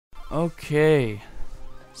Okay,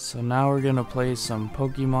 so now we're gonna play some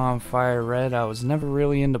Pokemon Fire Red. I was never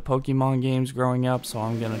really into Pokemon games growing up, so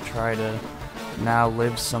I'm gonna try to now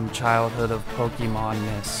live some childhood of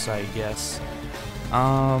Pokemon-ness, I guess.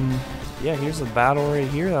 Yeah, here's a battle right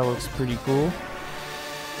here. That looks pretty cool.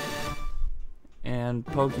 And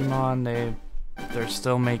Pokemon, they're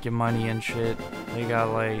still making money and shit. They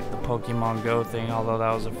got like the Pokemon Go thing, although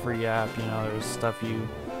that was a free app. You know, there's stuff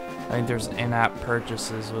I think there's in-app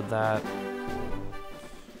purchases with that.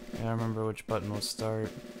 I don't remember which button will start.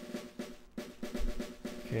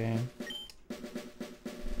 Okay.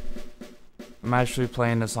 I'm actually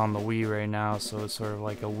playing this on the Wii right now, so it's sort of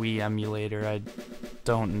like a Wii emulator. I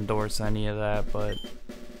don't endorse any of that, but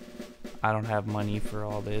I don't have money for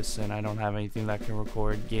all this, and I don't have anything that can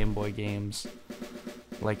record Game Boy games.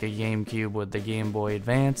 Like a GameCube with the Game Boy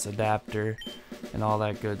Advance adapter and all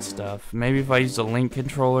that good stuff. Maybe if I used a Link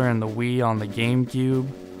controller and the Wii on the GameCube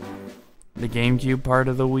part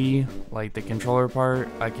of the Wii, like the controller part,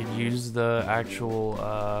 I could use the actual,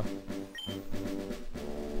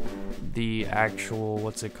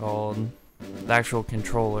 what's it called? The actual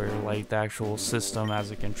controller, like the actual system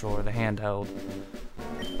as a controller, the handheld.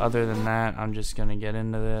 Other than that, I'm just gonna get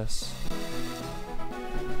into this.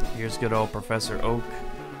 Here's good old Professor Oak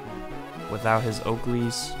without his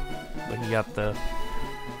Oakleys, but he got the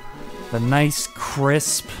nice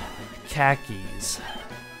crisp khakis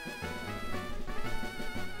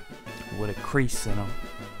with a crease in them.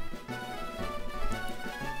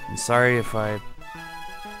 I'm sorry if I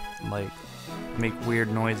like make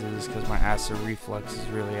weird noises because my acid reflux is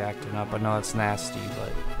really acting up. I know it's nasty,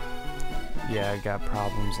 but yeah, I got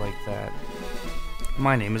problems like that.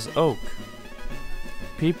 My name is Oak.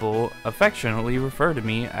 People affectionately refer to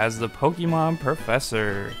me as the Pokemon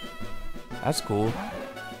Professor. That's cool.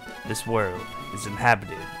 This world is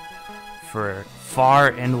inhabited for far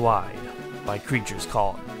and wide by creatures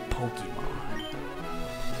called Pokemon.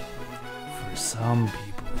 For some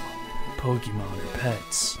people, Pokemon are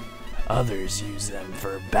pets. Others use them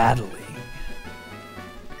for battling.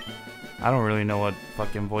 I don't really know what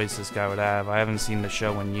fucking voice this guy would have. I haven't seen the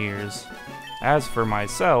show in years. As for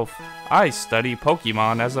myself, I study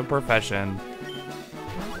Pokemon as a profession.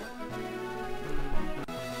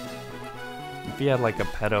 If he had like a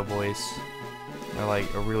pedo voice, or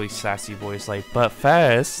like a really sassy voice, like, but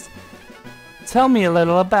first, tell me a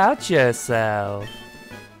little about yourself.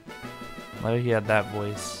 What if he had that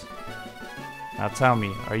voice? Now tell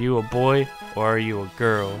me, are you a boy or are you a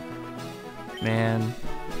girl? Man,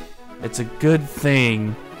 it's a good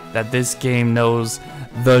thing that this game knows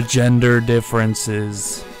the gender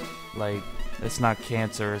differences. Like, it's not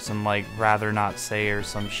cancerous and like rather not say or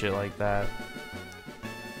some shit like that.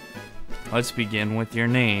 Let's begin with your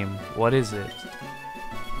name. What is it?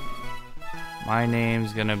 My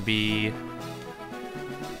name's gonna be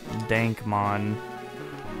Dankmon.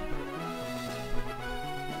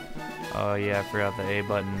 Oh yeah, I forgot the A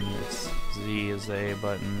button. It's Z is the A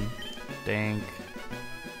button. Dank.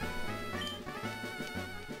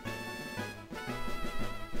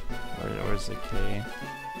 Where's the K?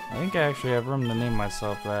 I think I actually have room to name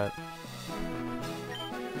myself that.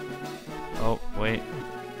 Oh, wait.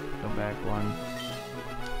 Go back one.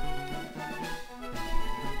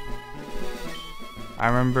 I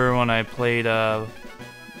remember when I played a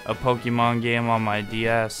Pokemon game on my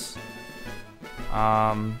DS.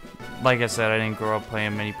 Like I said, I didn't grow up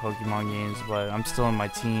playing many Pokemon games, but I'm still in my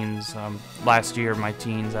teens. Last year, my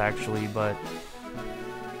teens actually, but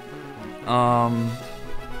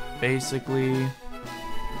basically,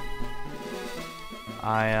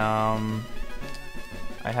 I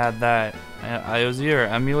had that. It was either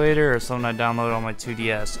an emulator or something I downloaded on my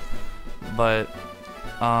 2DS, but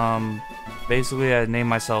basically I named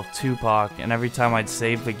myself Tupac, and every time I'd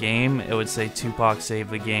save the game, it would say Tupac saved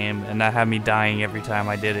the game, and that had me dying every time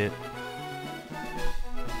I did it.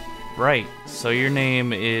 Right, so your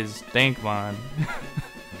name is Dankmon.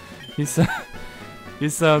 He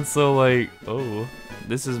sounds so like, oh,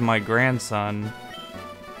 this is my grandson.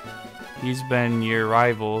 He's been your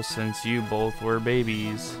rival since you both were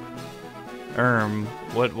babies.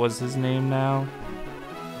 What was his name now?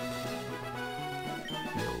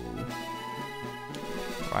 Yo.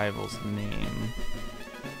 Rival's name.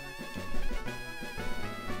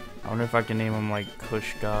 I wonder if I can name him like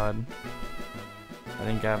Kush God. I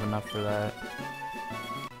think I have enough for that.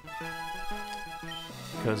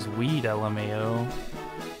 Cause weed LMAO.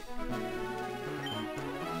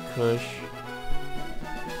 Kush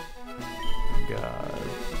God.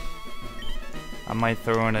 I might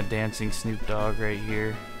throw in a dancing Snoop Dogg right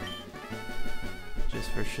here. Just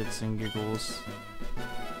for shits and giggles.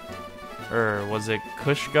 Or was it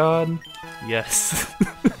Kush God? Yes.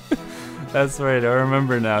 That's right, I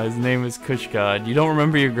remember now. His name is Kush God. You don't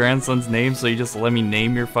remember your grandson's name, so you just let me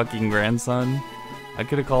name your fucking grandson? I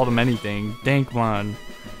could have called him anything. Dankmon.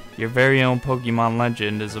 Your very own Pokemon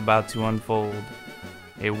legend is about to unfold.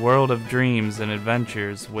 A world of dreams and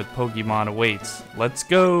adventures with Pokemon awaits. Let's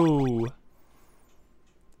go!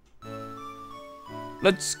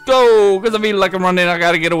 Let's go! Cause I feel like I'm running, I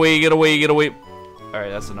gotta get away, get away, get away.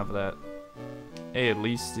 Alright, that's enough of that. Hey, at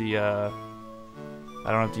least the, I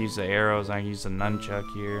don't have to use the arrows, I can use the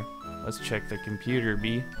nunchuck here. Let's check the computer,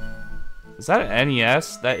 B. Is that an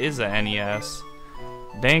NES? That is a NES.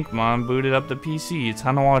 Dankmon booted up the PC.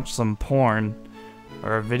 Time to watch some porn.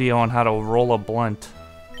 Or a video on how to roll a blunt.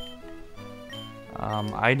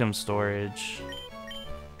 Item storage.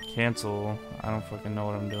 Cancel. I don't fucking know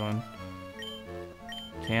what I'm doing.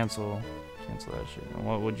 Cancel. Cancel that shit. And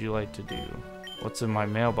what would you like to do? What's in my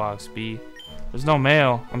mailbox, B? There's no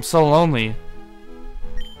mail. I'm so lonely.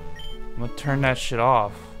 I'm gonna turn that shit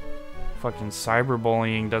off. Fucking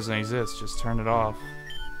cyberbullying doesn't exist. Just turn it off.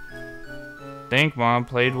 Dankmon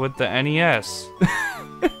played with the NES.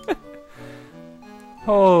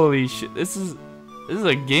 Holy shit! This is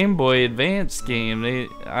a Game Boy Advance game.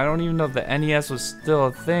 I don't even know if the NES was still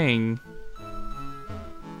a thing.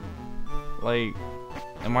 Like,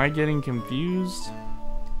 am I getting confused?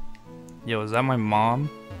 Yo, is that my mom?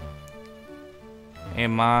 Hey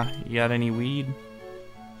Ma, you got any weed?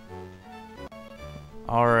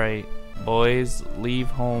 Alright, boys, leave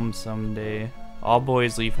home someday. All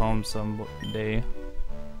boys leave home someday.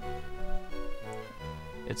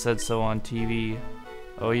 It said so on TV.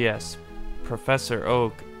 Oh yes, Professor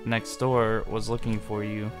Oak next door was looking for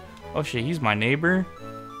you. Oh shit, he's my neighbor?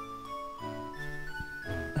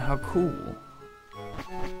 How cool.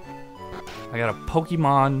 I got a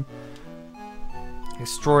Pokemon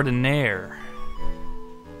extraordinaire.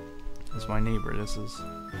 That's my neighbor. This is...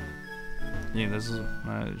 yeah, this is...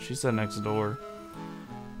 she said next door.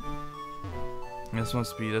 This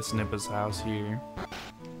must be this Nippa's house here.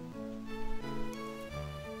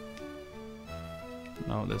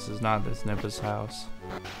 No, this is not this Nippa's house.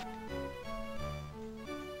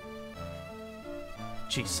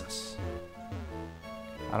 Jesus.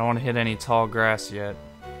 I don't want to hit any tall grass yet.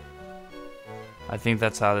 I think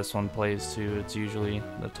that's how this one plays too. It's usually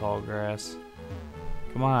the tall grass.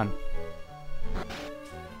 Come on.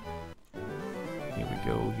 Here we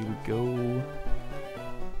go, here we go.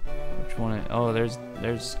 Which one? Oh, there's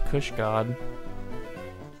Kush God.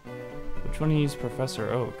 Which one is Professor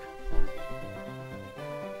Oak?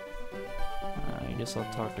 I guess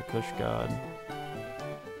I'll talk to Kush God.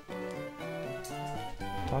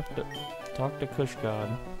 Talk to Kush God.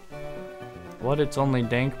 What? It's only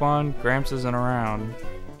Dankmon? Gramps isn't around.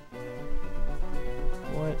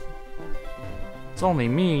 What? It's only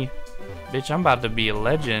me? Bitch, I'm about to be a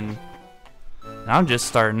legend. And I'm just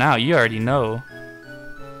starting out, you already know.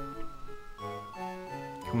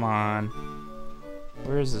 Come on.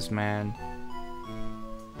 Where is this man?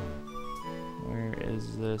 Where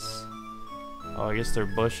is this? Oh, I guess there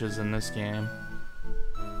are bushes in this game.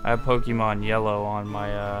 I have Pokemon Yellow on my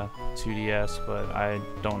 2DS, but I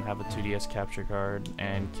don't have a 2DS capture card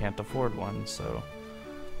and can't afford one, so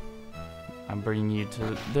I'm bringing you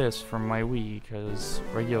to this from my Wii because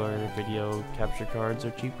regular video capture cards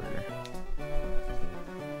are cheaper.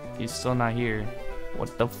 He's still not here.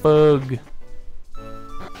 What the fuck?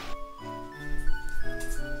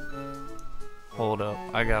 Hold up,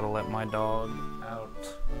 I gotta let my dog out.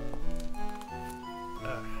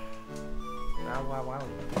 Wow, wow, wow.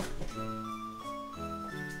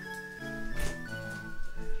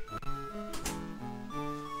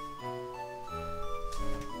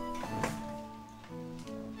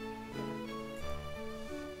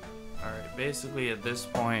 Alright, basically at this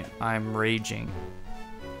point, I'm raging.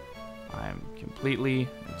 I'm completely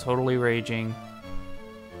and totally raging.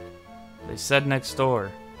 They said next door.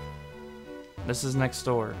 This is next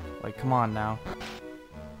door. Like, come on now.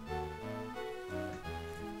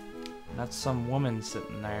 That's some woman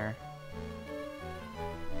sitting there.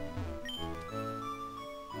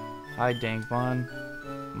 Hi,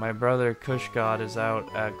 Dankmon. My brother Kush God is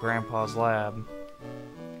out at Grandpa's lab.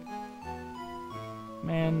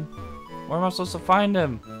 Man, where am I supposed to find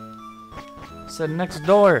him? It said next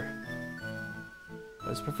door.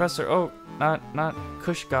 It's Professor Oak, not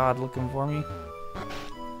Kush God looking for me.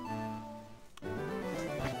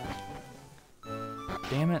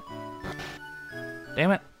 Damn it.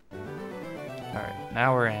 Damn it. Alright,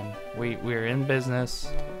 now we're in. We're in business.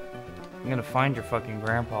 I'm gonna find your fucking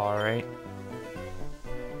grandpa, alright?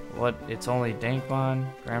 What? It's only Dankmon?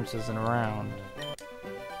 Gramps isn't around.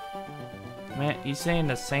 Man, he's saying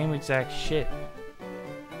the same exact shit.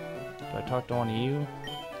 Do I talk to one of you?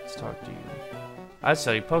 Let's talk to you. I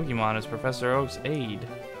study Pokemon as Professor Oak's aide.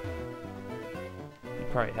 You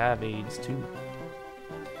probably have aides too.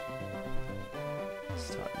 Let's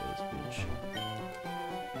talk to this bitch.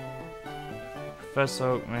 Professor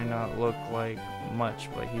Oak may not look like much,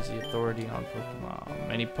 but he's the authority on Pokemon.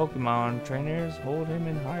 Many Pokemon trainers hold him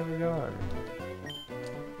in high regard.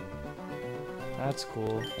 That's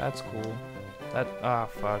cool. That's cool.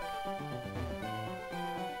 Fuck.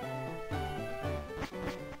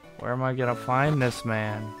 Where am I gonna find this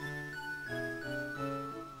man?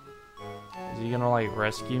 Is he gonna like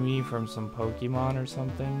rescue me from some Pokemon or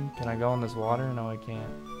something? Can I go in this water? No, I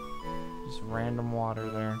can't. Just random water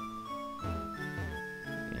there.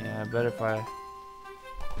 Yeah, I bet if I...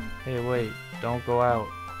 Hey, wait. Don't go out.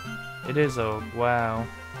 It is Oak. Wow.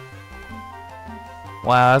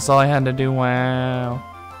 Wow, that's all I had to do. Wow.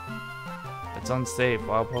 It's unsafe.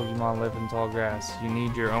 Wild Pokemon live in tall grass. You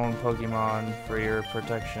need your own Pokemon for your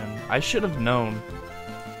protection. I should have known.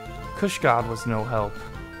 Kush God was no help.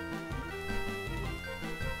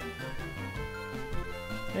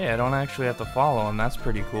 Hey, I don't actually have to follow him. That's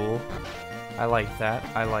pretty cool. I like that.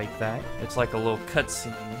 I like that. It's like a little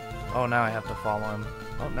cutscene. Oh, now I have to follow him.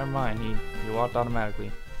 Oh, never mind. He walked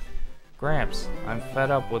automatically. Gramps, I'm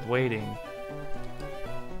fed up with waiting.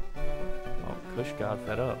 Kush God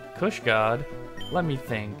fed up. Kush God? Let me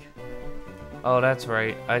think. Oh, that's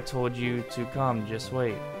right. I told you to come. Just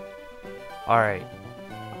wait. Alright.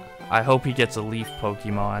 I hope he gets a leaf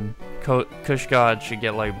Pokemon. Kush God should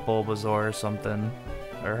get like Bulbasaur or something.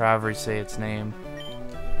 Or however you say its name.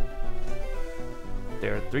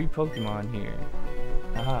 There are 3 Pokemon here.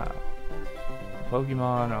 Aha. The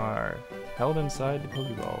Pokemon are held inside the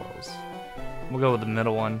Pokeballs. We'll go with the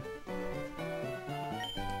middle one.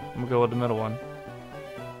 I'm gonna go with the middle one.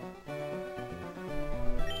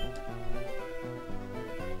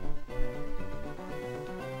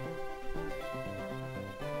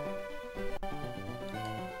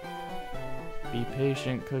 Be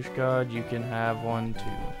patient, Kush God. You can have one too.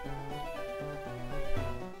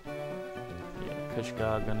 Yeah, Kush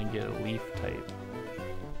God gonna get a leaf type.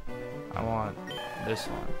 I want this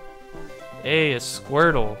one. Hey, a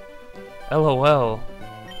Squirtle. LOL.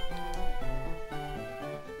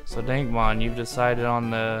 So Dankmon, you've decided on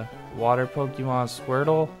the water Pokemon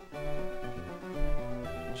Squirtle?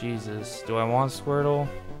 Jesus, do I want Squirtle?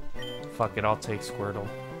 Fuck it, I'll take Squirtle.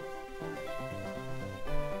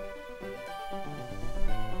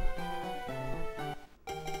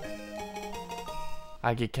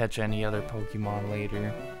 I could catch any other Pokemon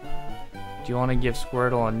later. Do you want to give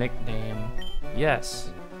Squirtle a nickname? Yes.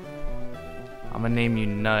 I'm gonna name you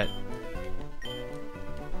Nut.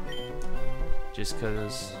 Just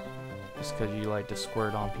cause you like to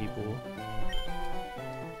squirt on people.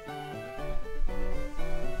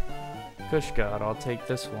 Kush God, I'll take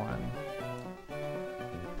this one.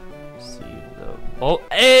 See the... Oh,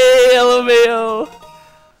 hey, LMAO!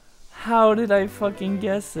 How did I fucking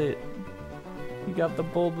guess it? You got the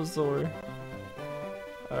Bulbasaur.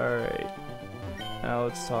 Alright. Now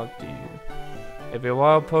let's talk to you. If a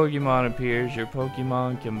wild Pokemon appears, your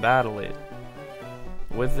Pokemon can battle it.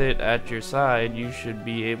 With it at your side, you should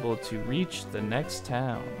be able to reach the next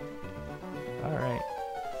town. Alright.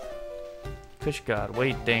 Kush God,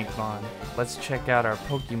 wait, Dankmon. Let's check out our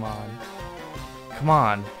Pokemon. Come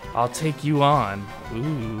on, I'll take you on.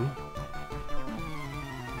 Ooh.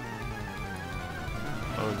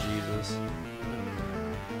 Oh, Jesus.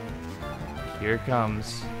 Here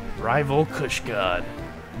comes Rival Kush God.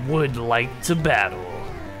 Would like to battle.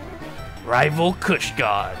 Rival Kush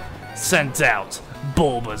God. Sent out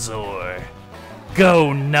Bulbasaur.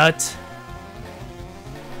 Go, Nut!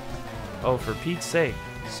 Oh, for Pete's sake.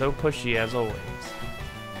 So pushy as always.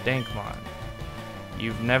 Dankmon.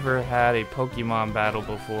 You've never had a Pokemon battle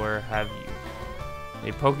before, have you?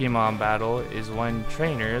 A Pokemon battle is when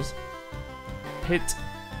trainers pit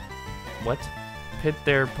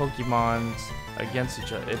their Pokemons against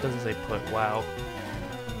each other. It doesn't say put, wow.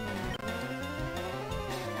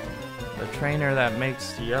 The trainer that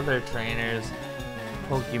makes the other trainers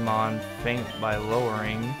Pokemon faint by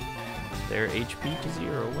lowering their HP to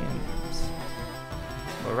 0 wins.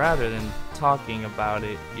 But rather than talking about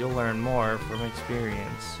it, you'll learn more from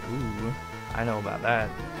experience. Ooh, I know about that.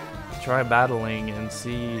 Try battling and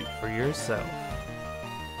see for yourself.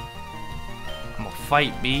 I'm gonna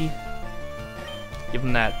fight, B. Give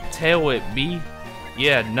him that tail whip, B.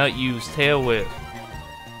 Yeah, Nut use tail whip.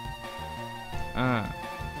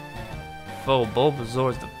 Full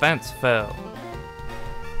Bulbasaur's defense fell.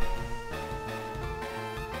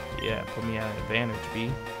 Yeah, put me at an advantage,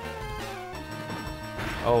 B.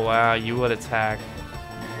 Oh wow, you would attack,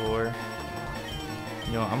 or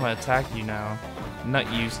you know, I'm gonna attack you now.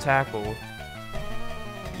 Nut use tackle.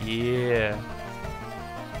 Yeah.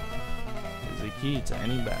 Is the key to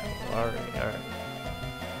any battle. Alright, alright.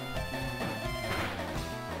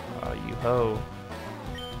 Oh, you ho.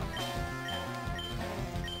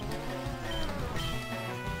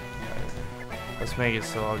 Let's make it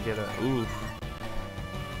so I'll get a oof.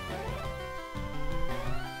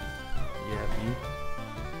 Yeah, you.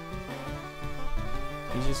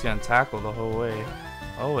 He's just gonna tackle the whole way.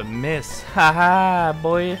 Oh, it missed. Haha,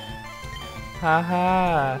 boy.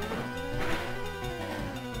 Haha.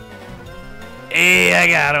 Hey, I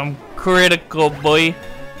got him. Critical, boy.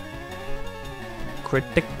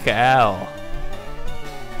 Critical.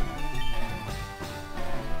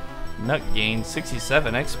 Nut gained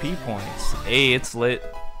 67 XP points. Hey, it's lit.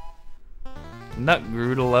 Nut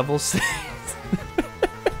grew to level 6.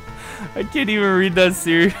 I can't even read that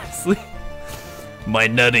seriously. My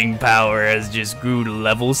nutting power has just grew to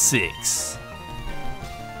level 6.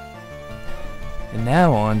 And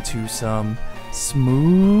now on to some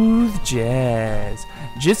smooth jazz.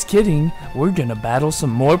 Just kidding, we're gonna battle some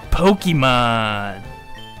more Pokemon.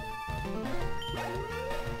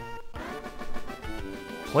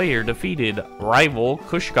 Player defeated rival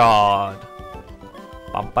Kushgod.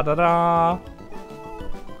 Ba-ba-da-da.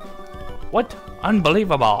 What?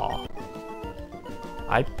 Unbelievable.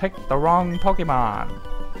 I picked the wrong Pokemon.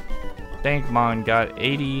 Dankmon got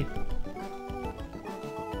 80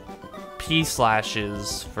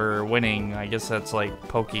 P-slashes for winning. I guess that's like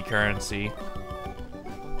Poke currency.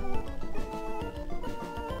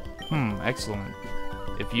 Excellent.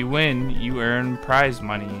 If you win, you earn prize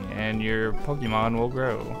money and your Pokemon will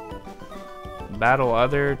grow. Battle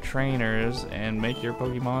other trainers and make your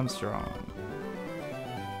Pokemon strong.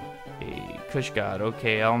 Hey, Kushgod.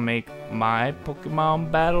 Okay, I'll make my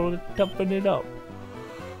Pokemon battle to toughen it up.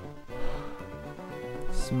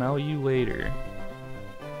 Smell you later.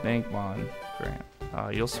 Dankmon.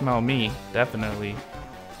 Grant. You'll smell me, definitely.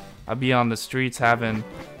 I'll be on the streets having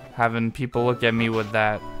people look at me with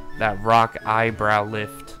that rock eyebrow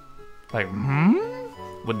lift. Like,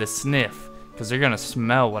 with the sniff. Because they're gonna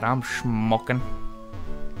smell what I'm smoking.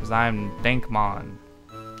 Because I'm Dankmon.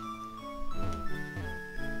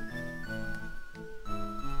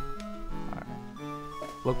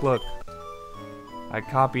 Look, look. I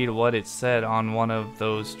copied what it said on one of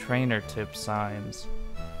those trainer tip signs.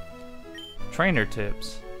 Trainer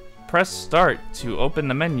tips. Press start to open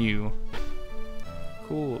the menu.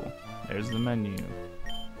 Cool. There's the menu.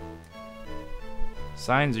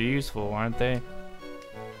 Signs are useful, aren't they?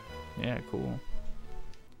 Yeah, cool.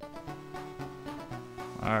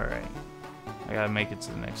 Alright. I gotta make it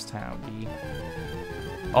to the next town, B.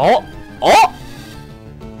 Oh! Oh!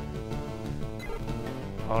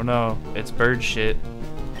 Oh no, it's bird shit.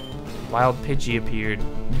 Wild Pidgey appeared.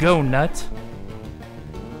 Go, Nut!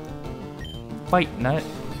 Fight, Nut!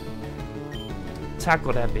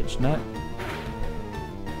 Tackle that bitch, Nut.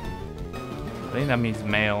 I think that means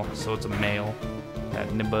male, so it's a male. That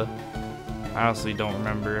Nibba. I honestly don't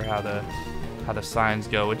remember how the signs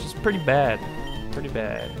go, which is pretty bad. Pretty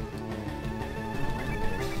bad.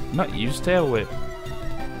 Nut use Tail Whip.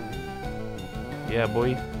 Yeah,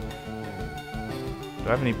 boy. Do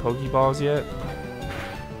I have any Pokeballs yet?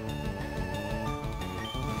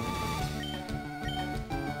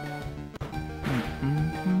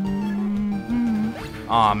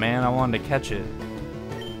 Aw, man, I wanted to catch it.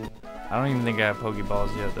 I don't even think I have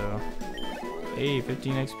Pokeballs yet, though. Hey,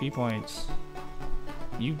 15 XP points.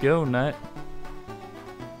 You go, Nut.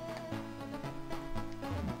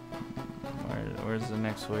 Where's the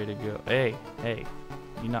next way to go? Hey, hey.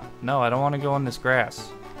 You not? No, I don't want to go on this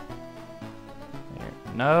grass. There.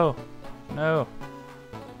 No, no.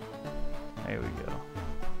 There we go.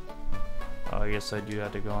 Oh, I guess I do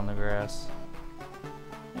have to go on the grass.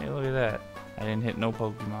 Hey, look at that. I didn't hit no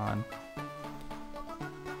Pokemon.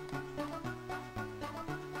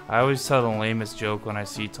 I always tell the lamest joke when I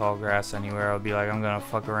see tall grass anywhere. I'll be like, I'm gonna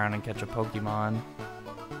fuck around and catch a Pokemon.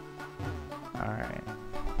 Alright.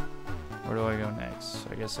 Where do I go next?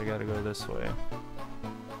 I guess I gotta go this way.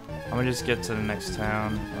 I'm gonna just get to the next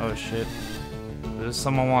town. Oh shit. Is this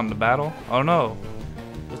someone wanting to battle? Oh no.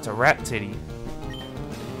 It's a rat titty.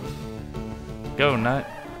 Go, Nut.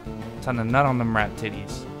 Time to nut on them rat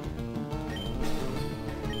titties.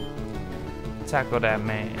 Tackle that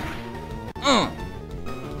man.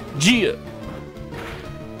 Gia!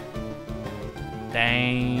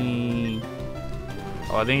 Dang.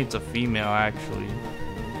 Oh, I think it's a female, actually.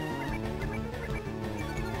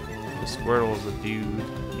 The Squirtle's a dude,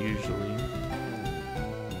 usually.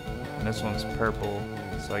 And this one's purple.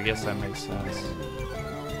 So I guess that makes sense.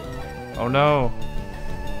 Oh no!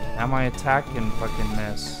 Now my attack can fucking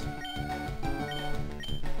miss.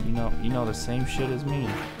 You know the same shit as me.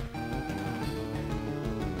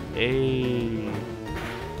 Hey.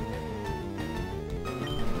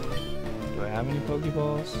 Do I have any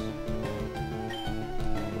Pokeballs?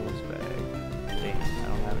 Rose bag. Damn, I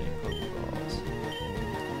don't have any Pokeballs.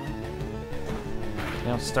 They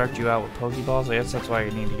don't start you out with Pokeballs? I guess that's why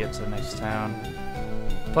you need to get to the next town.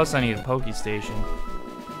 Plus I need a Poke Station.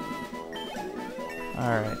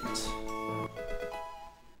 Alright.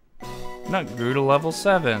 Nut grew to level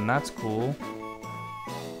 7. That's cool.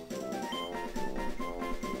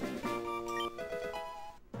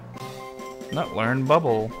 Nut learned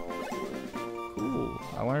Bubble. Cool.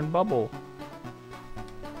 I learned Bubble.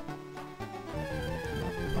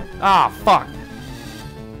 Ah, fuck!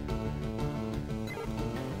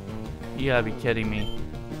 You gotta be kidding me.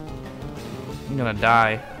 I'm gonna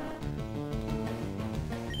die.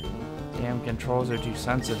 Damn, controls are too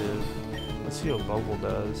sensitive. Let's see what Bubble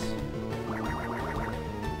does.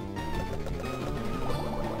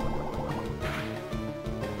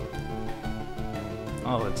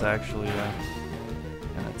 Oh, it's actually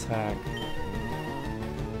an attack.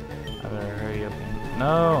 I better hurry up and...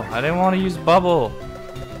 No! I didn't want to use Bubble!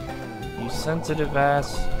 You sensitive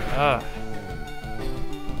ass... Ugh.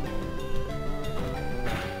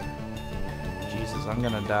 Jesus, I'm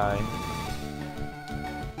gonna die.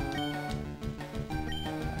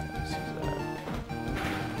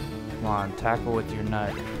 Come on, tackle with your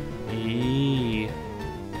nut. Eee.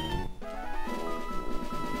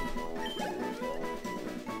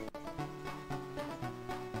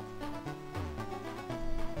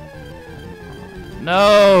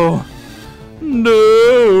 No!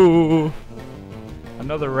 No!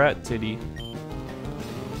 Another rat titty.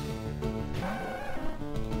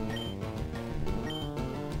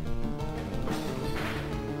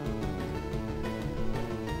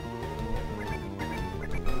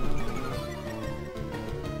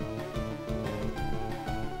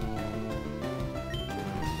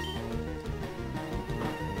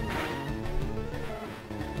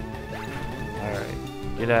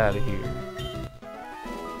 Alright, get out of here.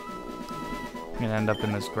 I'm gonna end up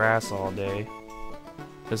in this grass all day.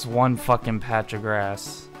 This one fucking patch of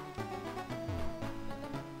grass.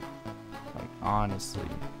 Like, honestly.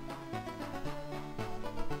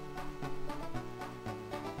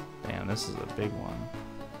 Damn, this is a big one.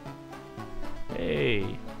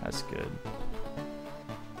 Hey, that's good.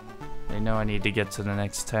 They know I need to get to the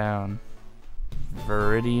next town.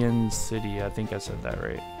 Viridian City, I think I said that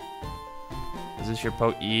right. Is this your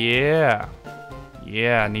Yeah!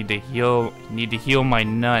 Yeah, I need to heal my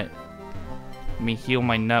nut. Let me heal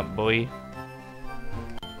my nut, boy.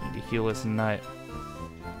 Need to heal this nut.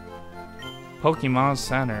 Pokemon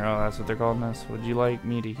Center. Oh, that's what they're calling this. Would you like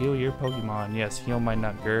me to heal your Pokemon? Yes, heal my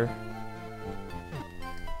nut, grr.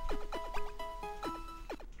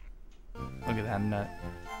 Look at that nut.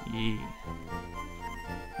 Yee.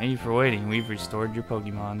 Thank you for waiting. We've restored your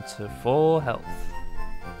Pokemon to full health.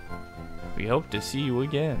 We hope to see you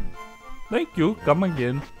again. Thank you. Come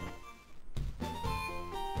again.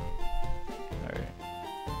 Alright.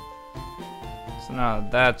 So now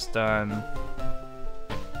that that's done,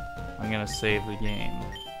 I'm gonna save the game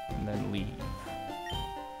and then leave.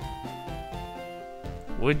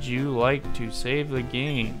 Would you like to save the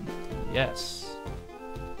game? Yes.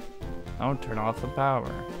 Don't turn off the power.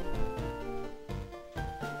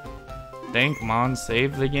 Think, Mon,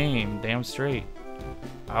 save the game. Damn straight.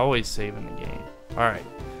 I always save in the game. Alright.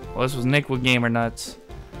 Well, this was Nick with Gamer Nuts.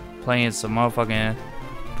 Playing some motherfucking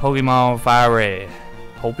Pokemon Fire Red.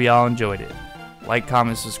 Hope y'all enjoyed it. Like,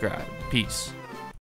 comment, subscribe. Peace.